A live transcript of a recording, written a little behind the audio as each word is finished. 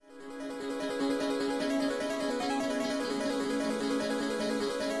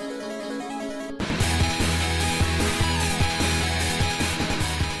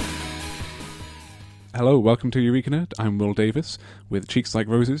Hello, welcome to Eureka Nerd. I'm Will Davis, with cheeks like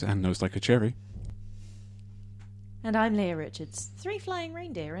roses and nose like a cherry. And I'm Leah Richards, 3 flying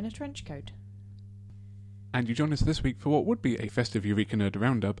reindeer in a trench coat. And you join us this week for what would be a festive Eureka Nerd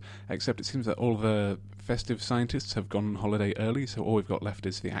roundup, except it seems that all the festive scientists have gone on holiday early, so all we've got left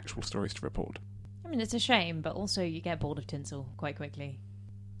is the actual stories to report. I mean, it's a shame, but also you get bored of tinsel quite quickly.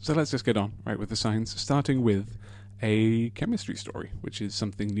 So let's just get on, right, with the science, starting with a chemistry story, which is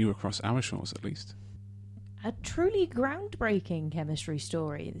something new across our shores at least. A truly groundbreaking chemistry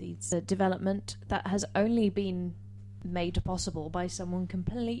story. It's a development that has only been made possible by someone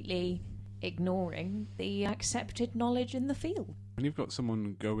completely ignoring the accepted knowledge in the field. When you've got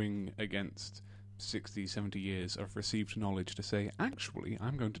someone going against 60, 70 years of received knowledge to say, actually,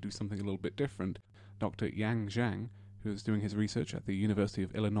 I'm going to do something a little bit different, Dr. Yang Zhang, who is doing his research at the University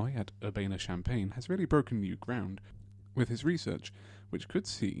of Illinois at Urbana-Champaign, has really broken new ground with his research, which could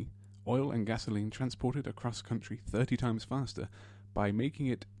see oil and gasoline transported across country 30 times faster by making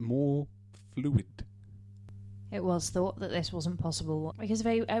it more fluid. It was thought that this wasn't possible because of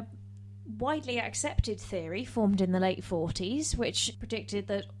a widely accepted theory formed in the late 40s, which predicted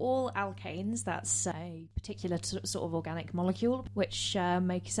that all alkanes, that's a particular sort of organic molecule, which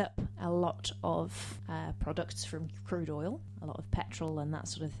makes up a lot of products from crude oil, a lot of petrol and that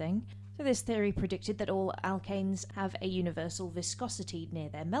sort of thing. So this theory predicted that all alkanes have a universal viscosity near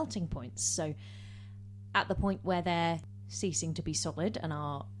their melting points. So at the point where they're ceasing to be solid and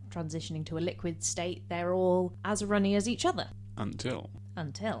are transitioning to a liquid state, they're all as runny as each other. Until.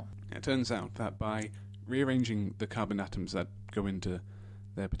 It turns out that by rearranging the carbon atoms that go into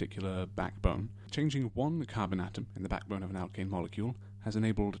their particular backbone, changing one carbon atom in the backbone of an alkane molecule has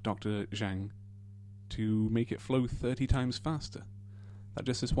enabled Dr. Zhang to make it flow 30 times faster. That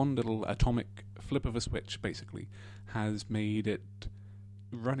just this one little atomic flip of a switch, basically, has made it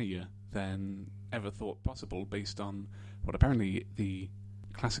runnier than ever thought possible based on what apparently the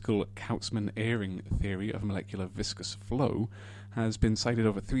classical Kautzmann-Eyring theory of molecular viscous flow has been cited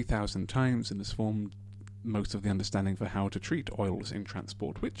over 3,000 times and has formed most of the understanding for how to treat oils in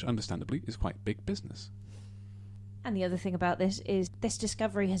transport, which, understandably, is quite big business. And the other thing about this is this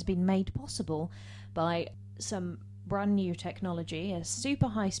discovery has been made possible by some brand new technology, a super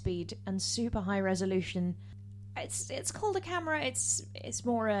high speed and super high resolution. It's called a camera. It's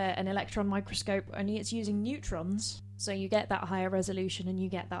more an electron microscope, only it's using neutrons. So you get that higher resolution and you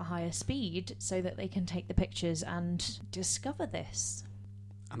get that higher speed so that they can take the pictures and discover this.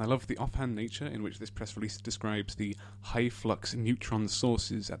 And I love the offhand nature in which this press release describes the high-flux neutron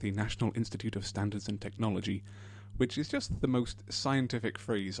sources at the National Institute of Standards and Technology, which is just the most scientific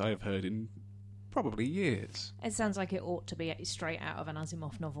phrase I have heard in probably years. It sounds like it ought to be straight out of an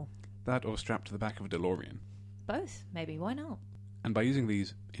Asimov novel. That or strapped to the back of a DeLorean. Both, maybe, why not? And by using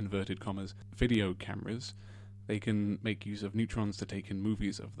these, inverted commas, video cameras, they can make use of neutrons to take in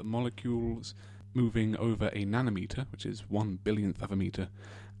movies of the molecules moving over a nanometer, which is 1/1000th of a meter,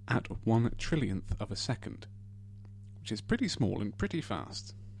 at 1/1000000000th of a second, which is pretty small and pretty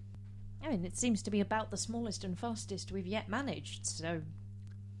fast. I mean, it seems to be about the smallest and fastest we've yet managed, so...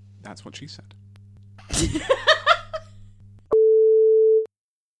 That's what she said.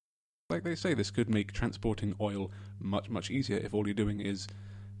 Like they say, this could make transporting oil much, much easier if all you're doing is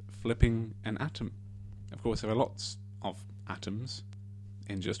flipping an atom. Of course, there are lots of atoms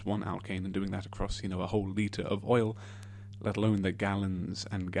in just one alkane, and doing that across, a whole litre of oil, let alone the gallons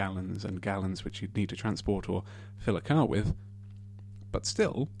and gallons and gallons which you'd need to transport or fill a car with. But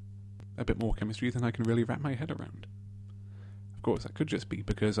still, a bit more chemistry than I can really wrap my head around. Of course, that could just be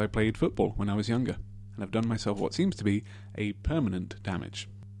because I played football when I was younger, and have done myself what seems to be a permanent damage.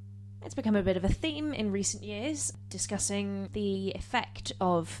 It's become a bit of a theme in recent years, discussing the effect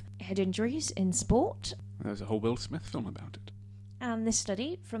of head injuries in sport. There's a whole Will Smith film about it. And this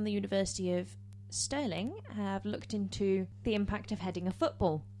study from the University of Stirling have looked into the impact of heading a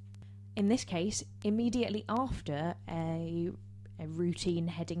football. In this case, immediately after a routine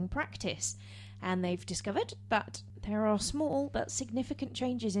heading practice. And they've discovered that there are small but significant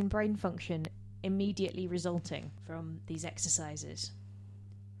changes in brain function immediately resulting from these exercises.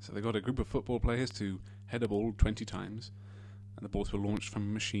 So they got a group of football players to head a ball 20 times, and the balls were launched from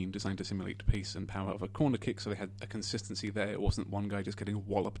a machine designed to simulate the pace and power of a corner kick, so they had a consistency there. It wasn't one guy just getting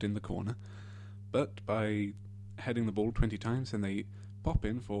walloped in the corner. But by heading the ball 20 times, then they pop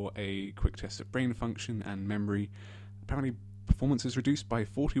in for a quick test of brain function and memory. Apparently, performance is reduced by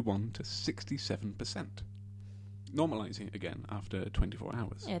 41 to 67%. Normalising again after 24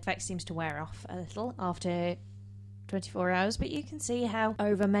 hours. The effect seems to wear off a little after 24 hours, but you can see how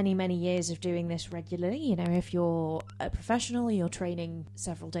over many, many years of doing this regularly, if you're a professional, you're training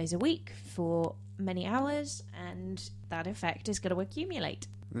several days a week for many hours, and that effect is going to accumulate.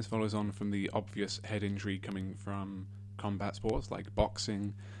 This follows on from the obvious head injury coming from combat sports like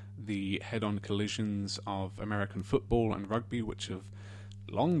boxing, the head-on collisions of American football and rugby, which have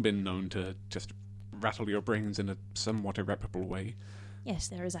long been known to just rattle your brains in a somewhat irreparable way. Yes,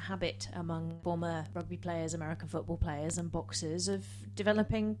 there is a habit among former rugby players, American football players and boxers of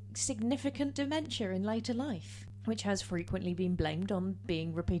developing significant dementia in later life, which has frequently been blamed on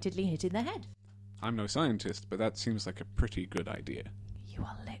being repeatedly hit in the head. I'm no scientist, but that seems like a pretty good idea. You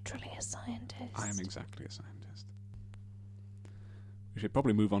are literally a scientist. I am exactly a scientist. We should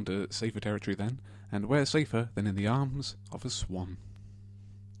probably move on to safer territory then, and where safer than in the arms of a swan?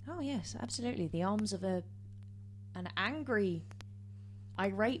 Oh yes, absolutely. The arms of an angry,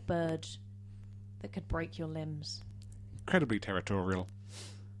 irate bird that could break your limbs. Incredibly territorial.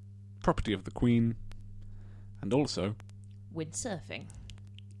 Property of the Queen. And also windsurfing.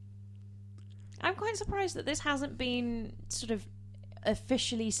 I'm quite surprised that this hasn't been sort of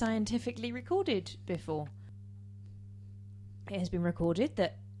officially scientifically recorded before. It has been recorded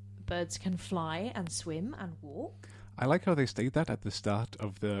that birds can fly and swim and walk. I like how they state that at the start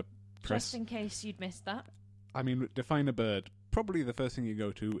of the press. Just in case you'd missed that. I mean, define a bird. Probably the first thing you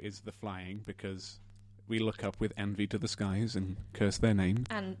go to is the flying, because we look up with envy to the skies and curse their name.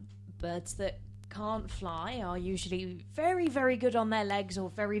 And birds that can't fly are usually very, very good on their legs or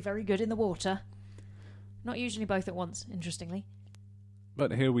very, very good in the water. Not usually both at once, interestingly.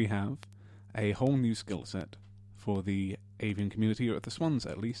 But here we have a whole new skill set for the avian community, or the swans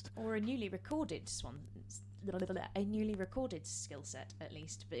at least. Or a newly recorded skill set at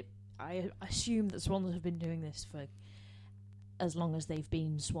least. But I assume that swans have been doing this for as long as they've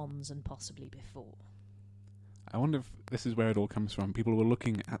been swans and possibly before. I wonder if this is where it all comes from. People were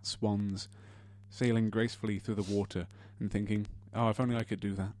looking at swans sailing gracefully through the water and thinking, oh, if only I could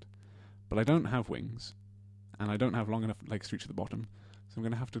do that. But I don't have wings, and I don't have long enough legs to reach the bottom, so I'm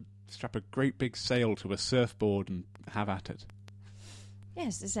going to have to strap a great big sail to a surfboard and have at it.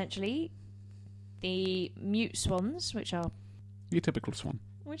 Yes, essentially, the mute swans, which are... Your typical swan.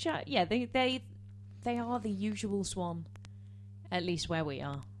 Which are, yeah, they are the usual swan, at least where we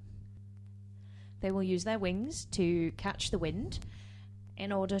are. They will use their wings to catch the wind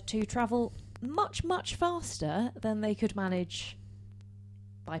in order to travel much, much faster than they could manage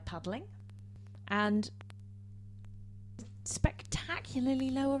by paddling, and spectacularly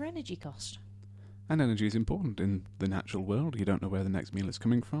lower energy cost. And energy is important in the natural world. You don't know where the next meal is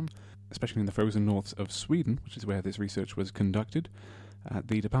coming from, especially in the frozen norths of Sweden, which is where this research was conducted at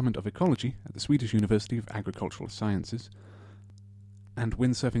the Department of Ecology at the Swedish University of Agricultural Sciences. And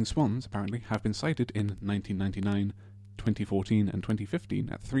windsurfing swans apparently have been sighted in 1999, 2014 and 2015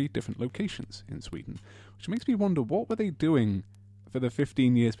 at 3 different locations in Sweden, which makes me wonder, what were they doing for the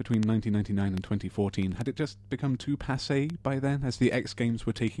 15 years between 1999 and 2014? Had it just become too passé by then? As the X Games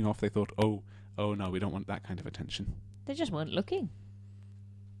were taking off, they thought, oh no, we don't want that kind of attention. They just weren't looking.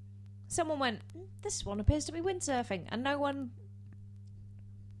 Someone went, this one appears to be windsurfing, and no one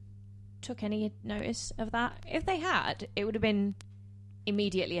took any notice of that. If they had, it would have been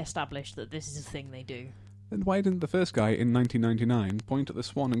immediately established that this is a thing they do. Then why didn't the first guy in 1999 point at the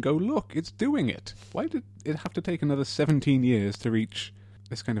swan and go, look, it's doing it? Why did it have to take another 17 years to reach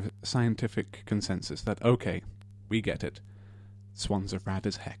this kind of scientific consensus that, okay, we get it, swans are rad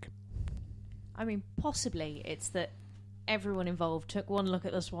as heck? I mean, possibly it's that everyone involved took one look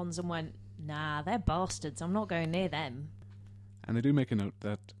at the swans and went, nah, they're bastards, I'm not going near them. And they do make a note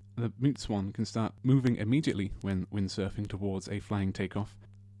that the mute swan can start moving immediately when windsurfing towards a flying takeoff,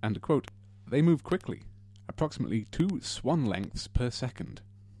 and, quote, they move quickly, approximately 2 swan lengths per second,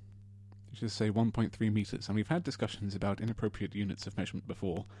 which is, say, 1.3 metres, and we've had discussions about inappropriate units of measurement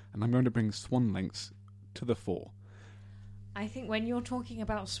before, and I'm going to bring swan lengths to the fore. I think when you're talking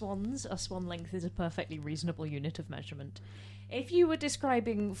about swans, a swan length is a perfectly reasonable unit of measurement. If you were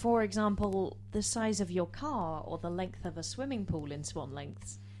describing, for example, the size of your car or the length of a swimming pool in swan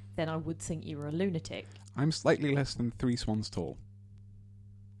lengths, then I would think you were a lunatic. I'm slightly less than 3 swans tall.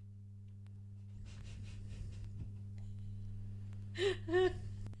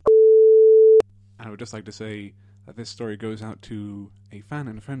 I would just like to say that this story goes out to a fan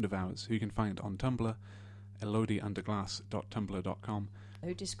and a friend of ours who you can find on Tumblr, elodieunderglass.tumblr.com,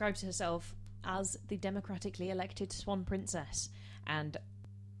 who describes herself as the democratically elected Swan Princess and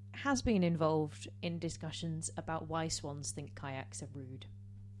has been involved in discussions about why swans think kayaks are rude.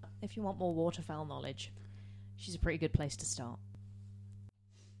 If you want more waterfowl knowledge, she's a pretty good place to start.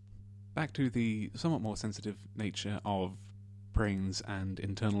 Back to the somewhat more sensitive nature of brains and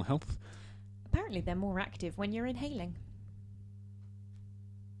internal health. Apparently they're more active when you're inhaling.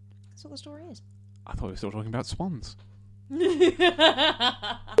 That's what the story is. I thought we were still talking about swans.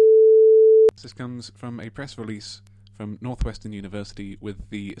 This comes from a press release from Northwestern University with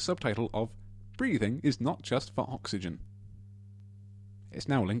the subtitle of "Breathing is not just for oxygen." It's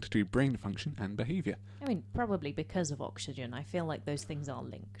now linked to brain function and behaviour. I mean, probably because of oxygen. I feel like those things are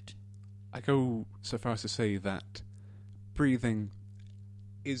linked. I go so far as to say that breathing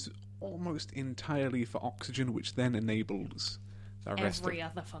is almost entirely for oxygen, which then enables the rest every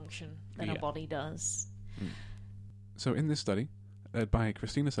other function that our body does. So in this study, led by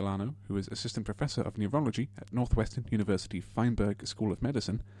Christina Solano, who is Assistant Professor of Neurology at Northwestern University Feinberg School of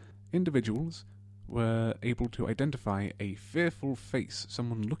Medicine, individuals were able to identify a fearful face,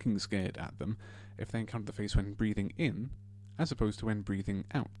 someone looking scared at them, if they encountered the face when breathing in, as opposed to when breathing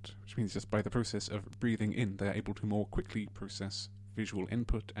out, which means just by the process of breathing in, they are able to more quickly process visual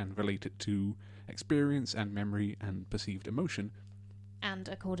input and relate it to experience and memory and perceived emotion. And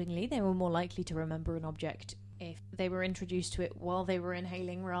accordingly, they were more likely to remember an object if they were introduced to it while they were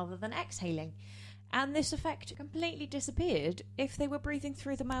inhaling rather than exhaling. And this effect completely disappeared if they were breathing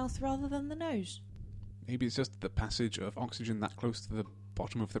through the mouth rather than the nose. Maybe it's just the passage of oxygen that close to the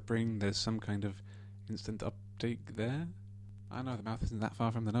bottom of the brain. There's some kind of instant uptake there. I know the mouth isn't that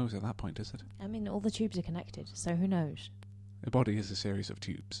far from the nose at that point, is it? I mean, all the tubes are connected, so who knows? The body is a series of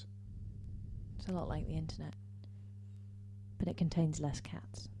tubes. It's a lot like the internet. But it contains less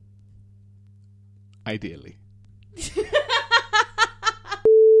cats. Ideally.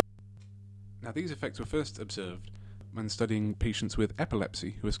 Now, these effects were first observed when studying patients with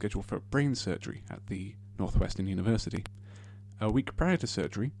epilepsy who were scheduled for brain surgery at the Northwestern University. A week prior to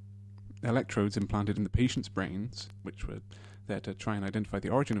surgery, electrodes implanted in the patient's brains, which were there to try and identify the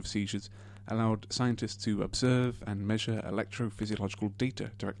origin of seizures, allowed scientists to observe and measure electrophysiological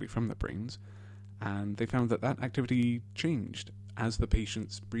data directly from the brains, and they found that that activity changed as the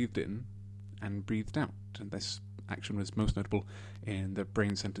patients breathed in and breathed out, and this action was most notable in the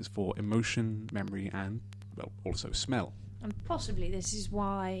brain centers for emotion, memory, and, well, also smell. And possibly this is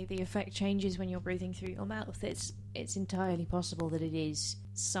why the effect changes when you're breathing through your mouth. It's entirely possible that it is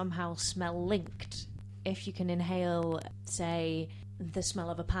somehow smell linked. If you can inhale, say, the smell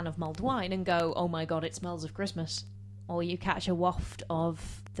of a pan of mulled wine and go, oh my god, it smells of Christmas, or you catch a waft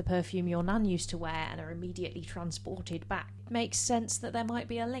of the perfume your nan used to wear and are immediately transported back, it makes sense that there might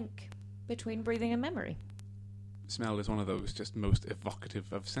be a link between breathing and memory. Smell is one of those just most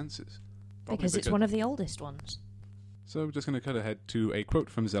evocative of senses. Because it's one of the oldest ones. So just going to cut ahead to a quote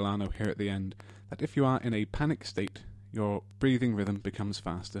from Zelano here at the end, that if you are in a panic state, your breathing rhythm becomes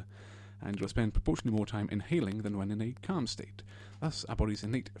faster, and you'll spend proportionally more time inhaling than when in a calm state. Thus, our body's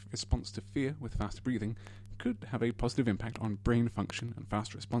innate response to fear with fast breathing could have a positive impact on brain function and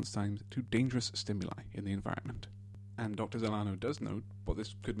fast response times to dangerous stimuli in the environment. And Dr. Zelano does note what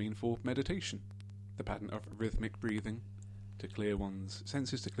this could mean for meditation. The pattern of rhythmic breathing to clear one's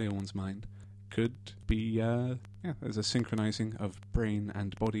senses, to clear one's mind, could be, there's a synchronizing of brain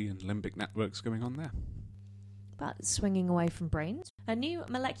and body and limbic networks going on there. But swinging away from brains, a new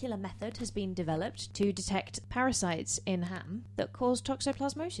molecular method has been developed to detect parasites in ham that cause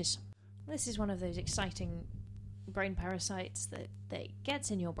toxoplasmosis. This is one of those exciting brain parasites that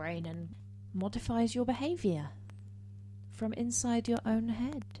gets in your brain and modifies your behaviour from inside your own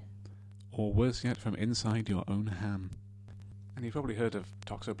head. Or worse yet, from inside your own ham. And you've probably heard of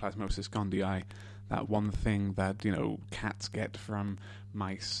Toxoplasmosis gondii, that one thing that, cats get from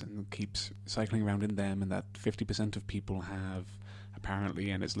mice and keeps cycling around in them, and that 50% of people have, apparently,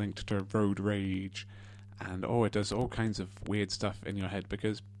 and it's linked to road rage, and it does all kinds of weird stuff in your head,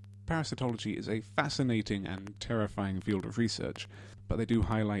 because parasitology is a fascinating and terrifying field of research, but they do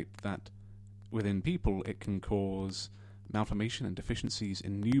highlight that within people it can cause malformation and deficiencies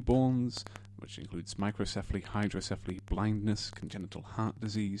in newborns, which includes microcephaly, hydrocephaly, blindness, congenital heart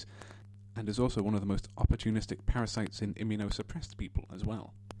disease, and is also one of the most opportunistic parasites in immunosuppressed people as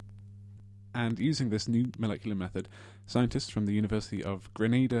well. And using this new molecular method, scientists from the University of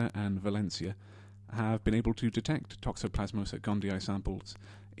Granada and Valencia have been able to detect Toxoplasmosis gondii samples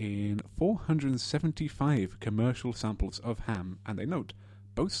in 475 commercial samples of ham, and they note,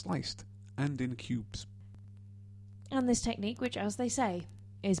 both sliced and in cubes. And this technique, which, as they say,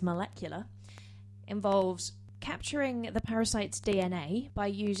 is molecular, involves capturing the parasite's DNA by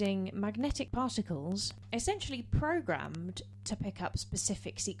using magnetic particles essentially programmed to pick up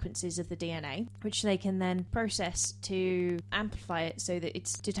specific sequences of the DNA, which they can then process to amplify it so that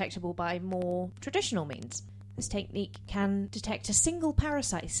it's detectable by more traditional means. This technique can detect a single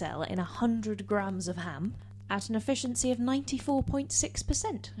parasite cell in 100 grams of ham at an efficiency of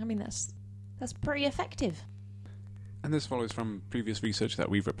 94.6%. I mean, that's pretty effective. And this follows from previous research that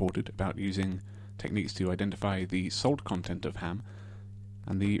we've reported about using techniques to identify the salt content of ham.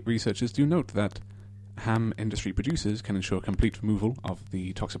 And the researchers do note that ham industry producers can ensure complete removal of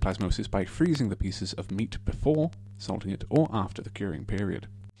the toxoplasmosis by freezing the pieces of meat before salting it or after the curing period.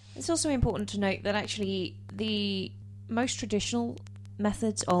 It's also important to note that actually the most traditional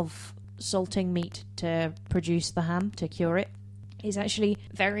methods of salting meat to produce the ham, to cure it, is actually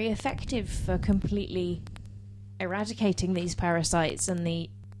very effective for completely eradicating these parasites. And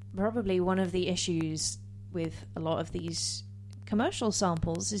probably one of the issues with a lot of these commercial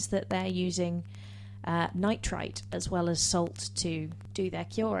samples is that they're using nitrite as well as salt to do their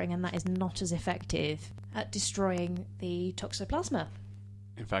curing, and that is not as effective at destroying the toxoplasma.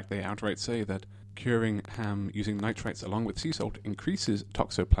 In fact, they outright say that curing ham using nitrites along with sea salt increases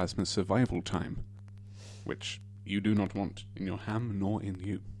toxoplasma's survival time, which you do not want in your ham nor in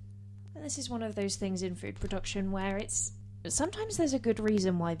you. And this is one of those things in food production where sometimes there's a good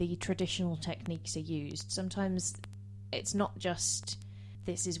reason why the traditional techniques are used. Sometimes it's not just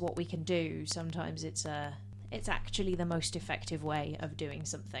this is what we can do. Sometimes it's actually the most effective way of doing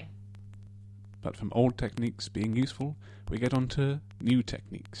something. But from old techniques being useful, we get on to new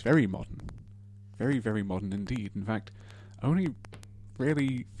techniques, very modern. Very, very modern indeed. In fact, only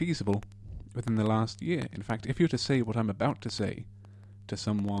really feasible within the last year. In fact, if you were to say what I'm about to say to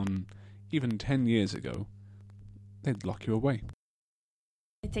someone even 10 years ago, they'd lock you away.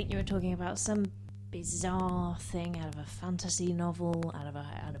 I think you were talking about some bizarre thing out of a fantasy novel, out of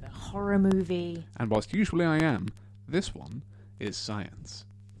a horror movie. And whilst usually I am, this one is science.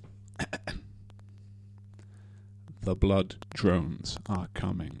 The blood drones are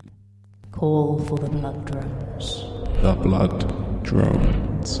coming. Call for the blood drones. The blood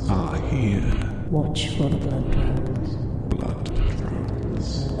drones are here. Watch for the blood drones. Blood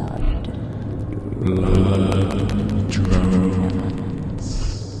drones. Blood drones.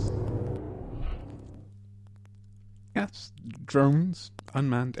 Yes, drones,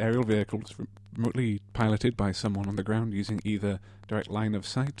 unmanned aerial vehicles remotely piloted by someone on the ground using either direct line of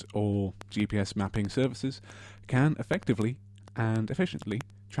sight or GPS mapping services, can effectively and efficiently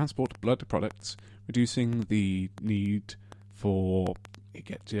transport blood products, reducing the need for, you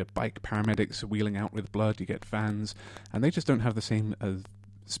get your bike paramedics wheeling out with blood, you get vans, and they just don't have the same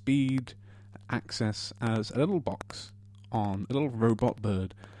speed, access as a little box on a little robot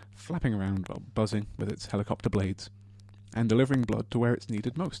bird flapping around while buzzing with its helicopter blades and delivering blood to where it's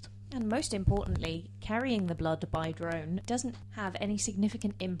needed most. And most importantly, carrying the blood by drone doesn't have any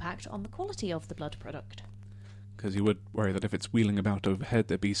significant impact on the quality of the blood product. Because you would worry that if it's wheeling about overhead,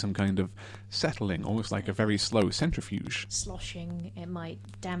 there'd be some kind of settling, almost like a very slow centrifuge. Sloshing, it might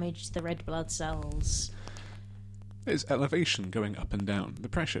damage the red blood cells. There's elevation going up and down. The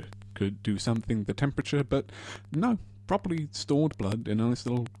pressure could do something, the temperature, but no. Properly stored blood in a nice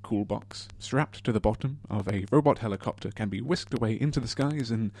little cool box, strapped to the bottom of a robot helicopter, can be whisked away into the skies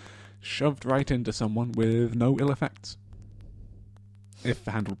and shoved right into someone with no ill effects. If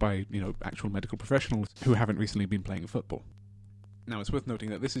handled by, actual medical professionals who haven't recently been playing football. Now, it's worth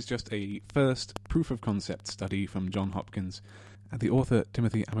noting that this is just a first proof-of-concept study from Johns Hopkins, and the author,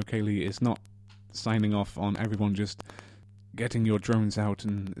 Timothy Amokele, is not signing off on everyone just getting your drones out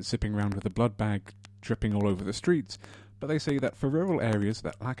and zipping around with a blood bag dripping all over the streets, but they say that for rural areas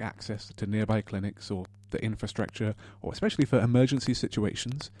that lack access to nearby clinics or the infrastructure, or especially for emergency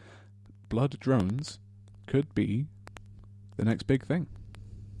situations, blood drones could be the next big thing.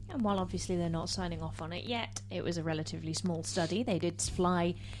 And while obviously they're not signing off on it yet, it was a relatively small study. They did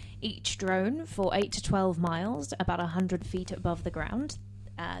fly each drone for 8 to 12 miles, about 100 feet above the ground.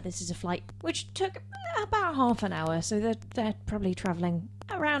 This is a flight which took about half an hour, so they're probably travelling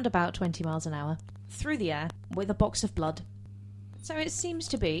around about 20 miles an hour through the air with a box of blood. So it seems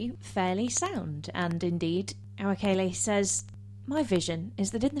to be fairly sound, and indeed, Amokele says, "My vision is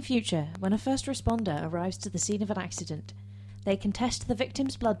that in the future, when a first responder arrives to the scene of an accident, they can test the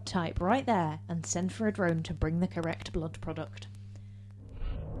victim's blood type right there and send for a drone to bring the correct blood product."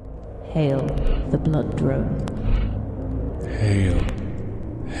 Hail the blood drone. Hail.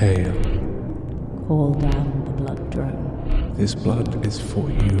 Hail. Call down the blood drone. This blood is for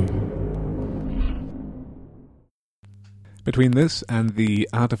you. Between this and the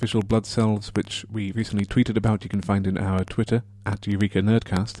artificial blood cells, which we recently tweeted about, you can find in our Twitter,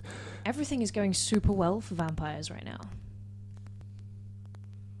 @EurekaNerdcast. Everything is going super well for vampires right now.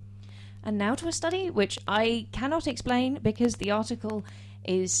 And now to a study which I cannot explain because the article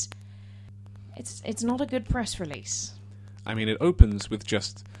is It's not a good press release. I mean, it opens with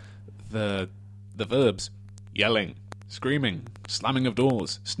just the verbs yelling, screaming, slamming of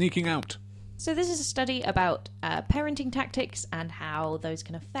doors, sneaking out. So this is a study about parenting tactics and how those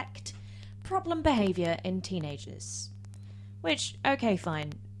can affect problem behaviour in teenagers. Which, okay,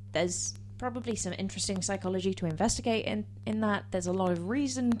 fine. There's probably some interesting psychology to investigate in that. There's a lot of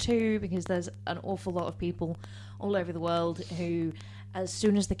reason to, because there's an awful lot of people all over the world who, as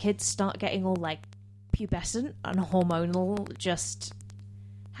soon as the kids start getting all, like, pubescent and hormonal, just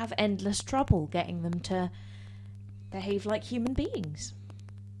have endless trouble getting them to behave like human beings.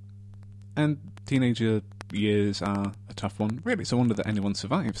 And teenager years are a tough one. Really, it's a wonder that anyone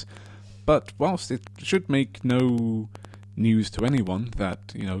survives. But whilst it should make no news to anyone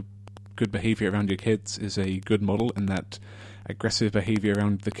that, good behaviour around your kids is a good model, and that aggressive behaviour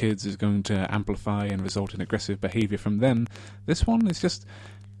around the kids is going to amplify and result in aggressive behaviour from them, this one is just...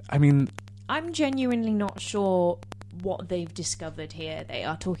 I'm genuinely not sure what they've discovered here. They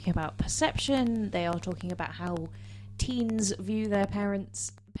are talking about perception, they are talking about how teens view their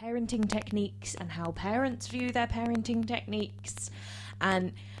parents' parenting techniques and how parents view their parenting techniques.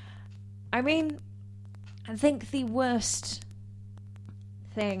 And, I think the worst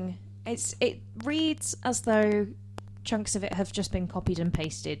thing, it reads as though chunks of it have just been copied and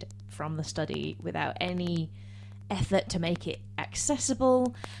pasted from the study without any effort to make it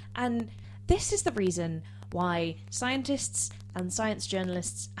accessible. And this is the reason why scientists and science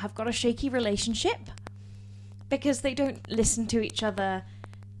journalists have got a shaky relationship. Because they don't listen to each other,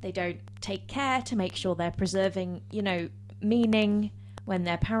 they don't take care to make sure they're preserving, meaning when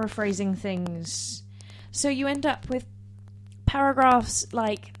they're paraphrasing things. So you end up with paragraphs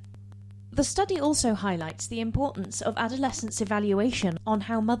like, the study also highlights the importance of adolescents' evaluation on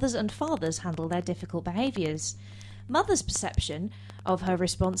how mothers and fathers handle their difficult behaviours. Mother's perception of her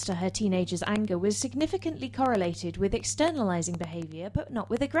response to her teenager's anger was significantly correlated with externalising behaviour, but not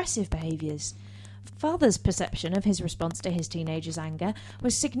with aggressive behaviours. Father's perception of his response to his teenager's anger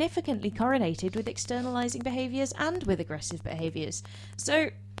was significantly correlated with externalising behaviours and with aggressive behaviours. So,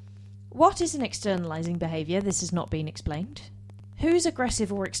 what is an externalising behaviour? This has not been explained. Whose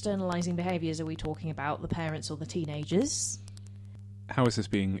aggressive or externalising behaviours are we talking about, the parents or the teenagers? How is this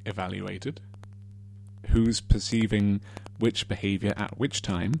being evaluated? Who's perceiving which behaviour at which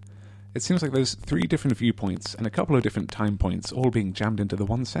time? It seems like there's 3 different viewpoints and a couple of different time points all being jammed into the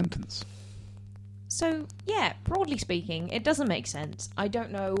one sentence. So, yeah, broadly speaking, it doesn't make sense. I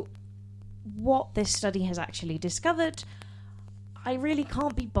don't know what this study has actually discovered. I really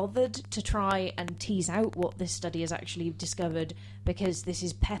can't be bothered to try and tease out what this study has actually discovered, because this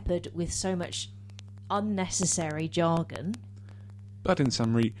is peppered with so much unnecessary jargon. But in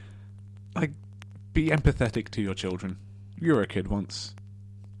summary, be empathetic to your children. You were a kid once.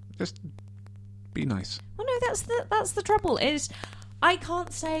 Just be nice. Well, no, that's the trouble, is I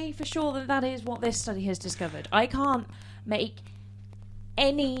can't say for sure that is what this study has discovered. I can't make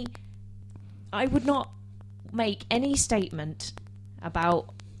any... I would not make any statement about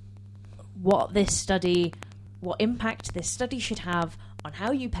what impact this study should have on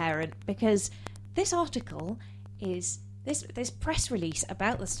how you parent, because this article is... This press release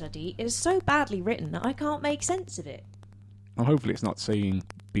about the study is so badly written that I can't make sense of it. Well, hopefully it's not saying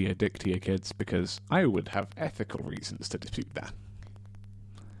be a dick to your kids, because I would have ethical reasons to dispute that.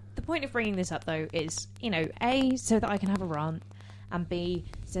 The point of bringing this up, though, is, A, so that I can have a rant, and B,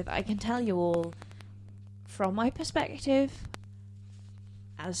 so that I can tell you all, from my perspective,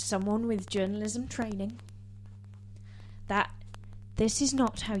 as someone with journalism training, that this is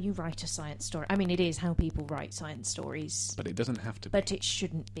not how you write a science story. I mean, it is how people write science stories. But it doesn't have to be. But it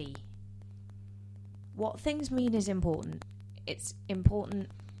shouldn't be. What things mean is important. It's important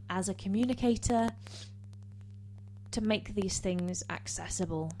as a communicator to make these things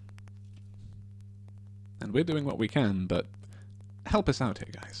accessible. And we're doing what we can, but help us out here,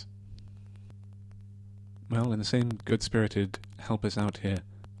 guys. Well, in the same good-spirited help us out here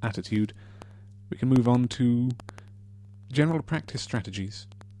attitude, we can move on to general practice strategies.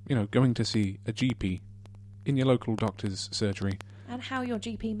 Going to see a GP in your local doctor's surgery. And how your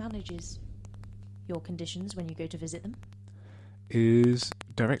GP manages your conditions when you go to visit them is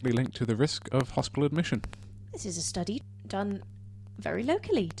directly linked to the risk of hospital admission. This is a study done very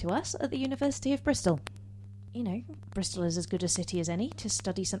locally to us at the University of Bristol. Bristol is as good a city as any to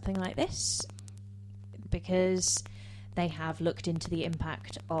study something like this, because they have looked into the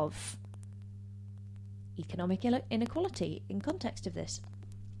impact of economic inequality in context of this.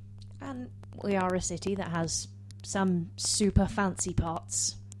 And we are a city that has some super fancy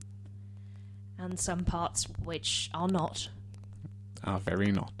parts and some parts which are not. Are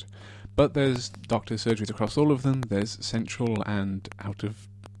very not. But there's doctors' surgeries across all of them. There's central and out of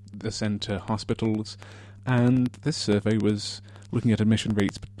the centre hospitals. And this survey was looking at admission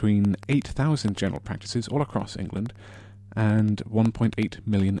rates between 8,000 general practices all across England and 1.8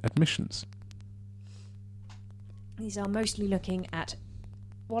 million admissions. These are mostly looking at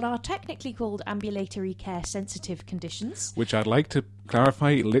what are technically called ambulatory care sensitive conditions. Which I'd like to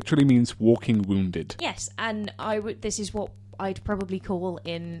clarify literally means walking wounded. Yes, and this is what I'd probably call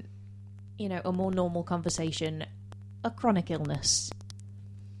in, a more normal conversation, a chronic illness.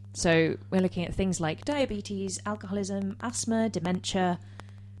 So we're looking at things like diabetes, alcoholism, asthma, dementia,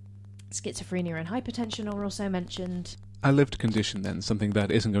 schizophrenia and hypertension are also mentioned. A lived condition then, something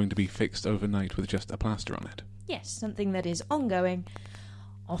that isn't going to be fixed overnight with just a plaster on it. Yes, something that is ongoing,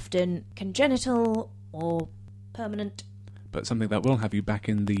 often congenital or permanent. But something that will have you back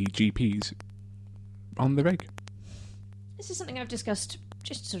in the GPs on the reg. This is something I've discussed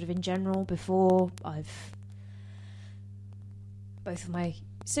just sort of in general before. Both of my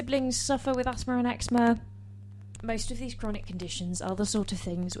siblings suffer with asthma and eczema. Most of these chronic conditions are the sort of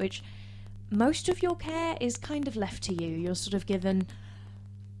things which most of your care is kind of left to you. You're sort of given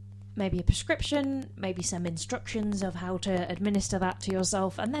maybe a prescription, maybe some instructions of how to administer that to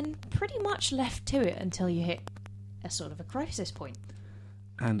yourself, and then pretty much left to it until you hit a sort of a crisis point.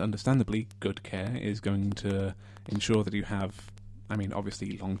 And understandably, good care is going to ensure that you have,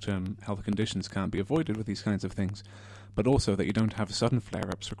 obviously long-term health conditions can't be avoided with these kinds of things, but also that you don't have sudden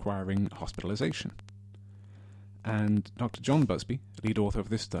flare-ups requiring hospitalisation. And Dr. John Busby, lead author of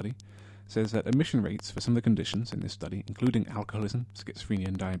this study, says that admission rates for some of the conditions in this study, including alcoholism, schizophrenia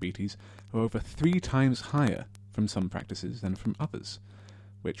and diabetes, are over 3 times higher from some practices than from others,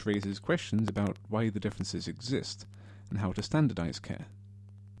 which raises questions about why the differences exist and how to standardise care.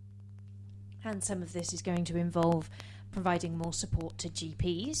 And some of this is going to involve providing more support to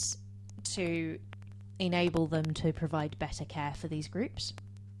GPs to enable them to provide better care for these groups.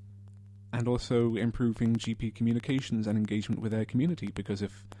 And also improving GP communications and engagement with their community, because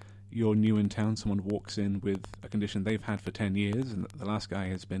if you're new in town, someone walks in with a condition they've had for 10 years and the last guy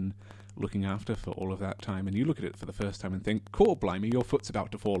has been looking after for all of that time, and you look at it for the first time and think, cool, blimey, your foot's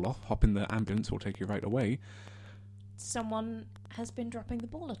about to fall off, hop in the ambulance, we'll take you right away. Someone has been dropping the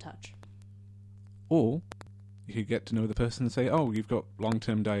ball a touch. Or you could get to know the person and say, oh, you've got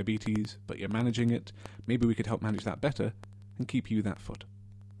long-term diabetes, but you're managing it. Maybe we could help manage that better and keep you that foot.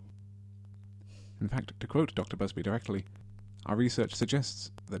 In fact, to quote Dr. Busby directly, our research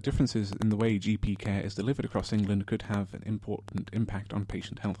suggests that differences in the way GP care is delivered across England could have an important impact on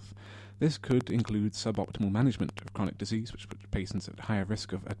patient health. This could include suboptimal management of chronic disease, which puts patients at higher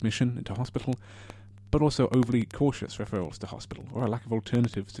risk of admission into hospital, but also overly cautious referrals to hospital, or a lack of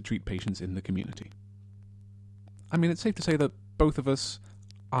alternatives to treat patients in the community. It's safe to say that both of us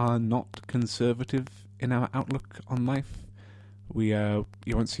are not conservative in our outlook on life. You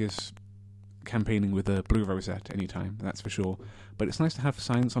won't see us campaigning with a blue rosette anytime, that's for sure. But it's nice to have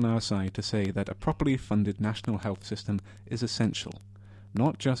science on our side to say that a properly funded national health system is essential,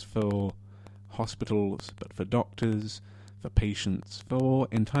 not just for hospitals, but for doctors, for patients, for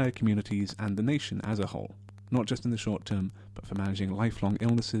entire communities and the nation as a whole. Not just in the short term, but for managing lifelong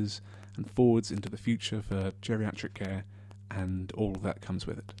illnesses and forwards into the future for geriatric care and all that comes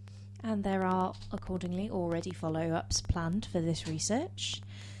with it. And there are, accordingly, already follow-ups planned for this research.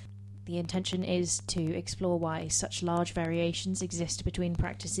 The intention is to explore why such large variations exist between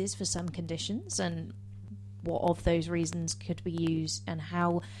practices for some conditions and what of those reasons could be used and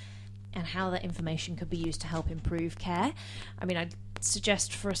how that information could be used to help improve care. I'd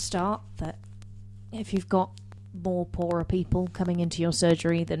suggest for a start that if you've got more poorer people coming into your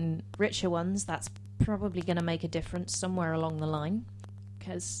surgery than richer ones, that's probably going to make a difference somewhere along the line,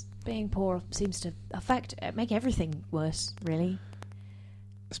 because being poor seems to make everything worse, really.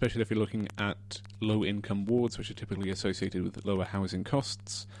 Especially if you're looking at low-income wards, which are typically associated with lower housing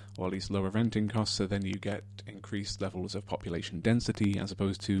costs, or at least lower renting costs, so then you get increased levels of population density, as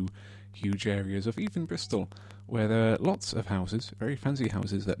opposed to huge areas of even Bristol, where there are lots of houses, very fancy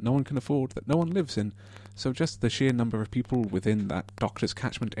houses, that no one can afford, that no one lives in. So just the sheer number of people within that doctor's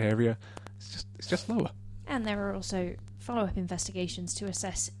catchment area, it's just lower. And there are also follow-up investigations to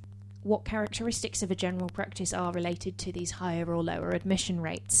assess what characteristics of a general practice are related to these higher or lower admission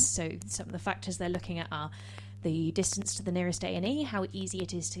rates. So some of the factors they're looking at are the distance to the nearest A&E, how easy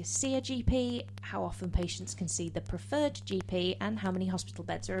it is to see a GP, how often patients can see the preferred GP, and how many hospital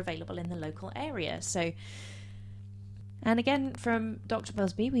beds are available in the local area. And again, from Dr.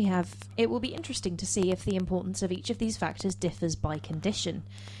 Busby, it will be interesting to see if the importance of each of these factors differs by condition.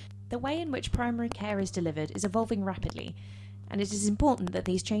 The way in which primary care is delivered is evolving rapidly, and it is important that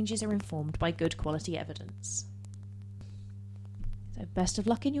these changes are informed by good quality evidence. So best of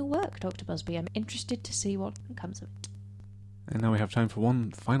luck in your work, Dr. Busby. I'm interested to see what comes of it. And now we have time for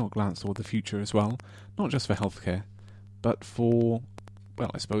one final glance toward the future as well, not just for healthcare, but for,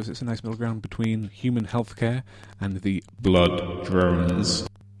 well, I suppose it's a nice middle ground between human healthcare and the blood drones.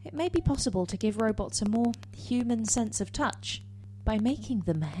 It may be possible to give robots a more human sense of touch by making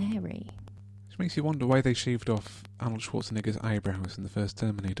them hairy. Which makes you wonder why they shaved off Arnold Schwarzenegger's eyebrows in the first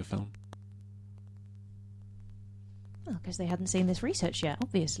Terminator film. Well, because they hadn't seen this research yet,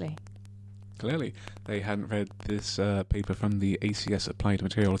 obviously. Clearly, they hadn't read this paper from the ACS Applied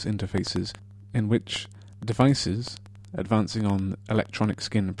Materials Interfaces, in which devices advancing on electronic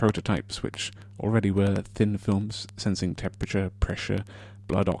skin prototypes, which already were thin films sensing temperature, pressure,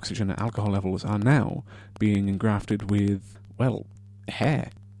 blood oxygen and alcohol levels, are now being engrafted with, well,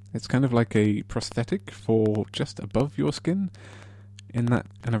 hair. It's kind of like a prosthetic for just above your skin, in that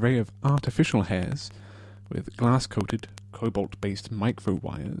an array of artificial hairs with glass-coated, cobalt-based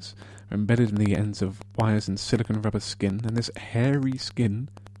micro-wires are embedded in the ends of wires in silicon rubber skin, and this hairy skin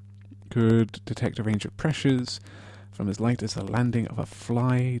could detect a range of pressures from as light as the landing of a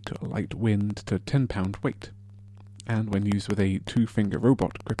fly to a light wind to a 10-pound weight. And when used with a 2-finger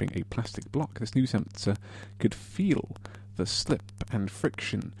robot gripping a plastic block, this new sensor could feel the slip and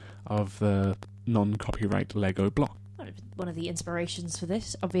friction of the non-copyright Lego block. One of the inspirations for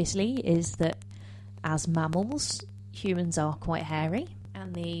this, obviously, is that as mammals, humans are quite hairy,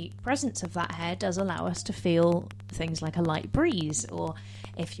 and the presence of that hair does allow us to feel things like a light breeze, or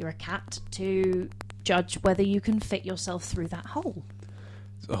if you're a cat, to judge whether you can fit yourself through that hole.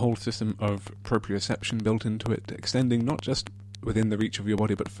 There's a whole system of proprioception built into it, extending not just within the reach of your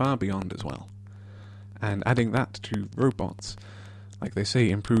body, but far beyond as well. And adding that to robots, like they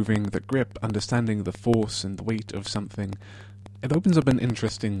say, improving the grip, understanding the force and the weight of something, it opens up an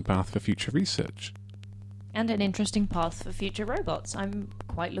interesting path for future research. And an interesting path for future robots. I'm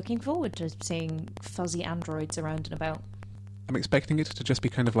quite looking forward to seeing fuzzy androids around and about. I'm expecting it to just be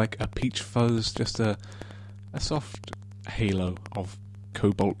kind of like a peach fuzz, just a soft halo of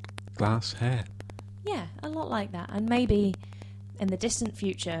cobalt glass hair. Yeah, a lot like that. And maybe in the distant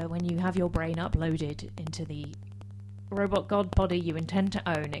future, when you have your brain uploaded into the robot god body you intend to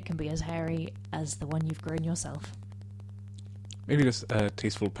own, it can be as hairy as the one you've grown yourself. Maybe just a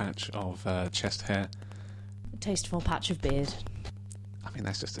tasteful patch of chest hair. A tasteful patch of beard. I mean,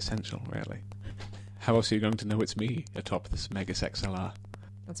 that's just essential, really. How else are you going to know it's me atop this Megas XLR?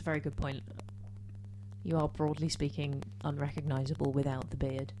 That's a very good point. You are, broadly speaking, unrecognisable without the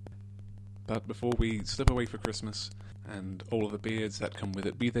beard. But before we slip away for Christmas, and all of the beards that come with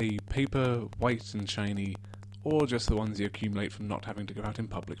it, be they paper, white and shiny, or just the ones you accumulate from not having to go out in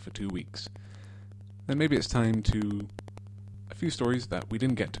public for 2 weeks, then maybe it's time to a few stories that we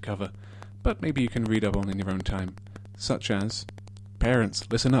didn't get to cover, but maybe you can read up on in your own time, such as, parents,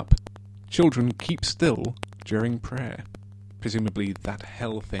 listen up, children keep still during prayer. Presumably that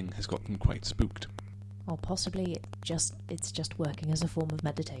hell thing has got them quite spooked. Or possibly it's just working as a form of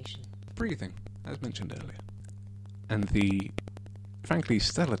meditation. Breathing, as mentioned earlier. And the frankly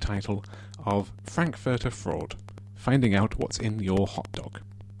stellar title of Frankfurter Fraud, finding out what's in your hot dog.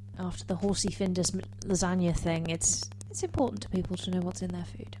 After the horsey Findus lasagna thing, it's important to people to know what's in their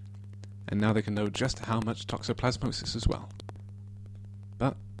food. And now they can know just how much toxoplasmosis as well.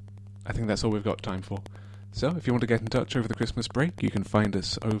 But I think that's all we've got time for. So if you want to get in touch over the Christmas break, you can find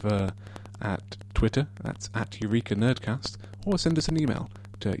us over at Twitter, that's at Eureka Nerdcast, or send us an email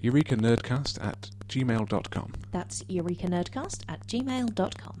to eurekanerdcast@gmail.com. That's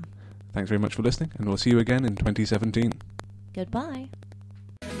eurekanerdcast@gmail.com. Thanks very much for listening, and we'll see you again in 2017. Goodbye.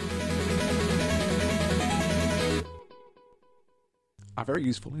 Are very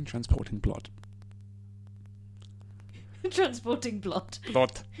useful in transporting blood. Transporting blood.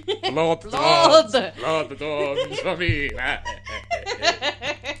 Blood. Blood. Blood for me.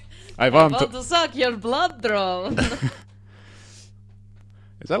 I want to suck your blood drone.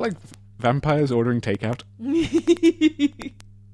 Is that like vampires ordering takeout?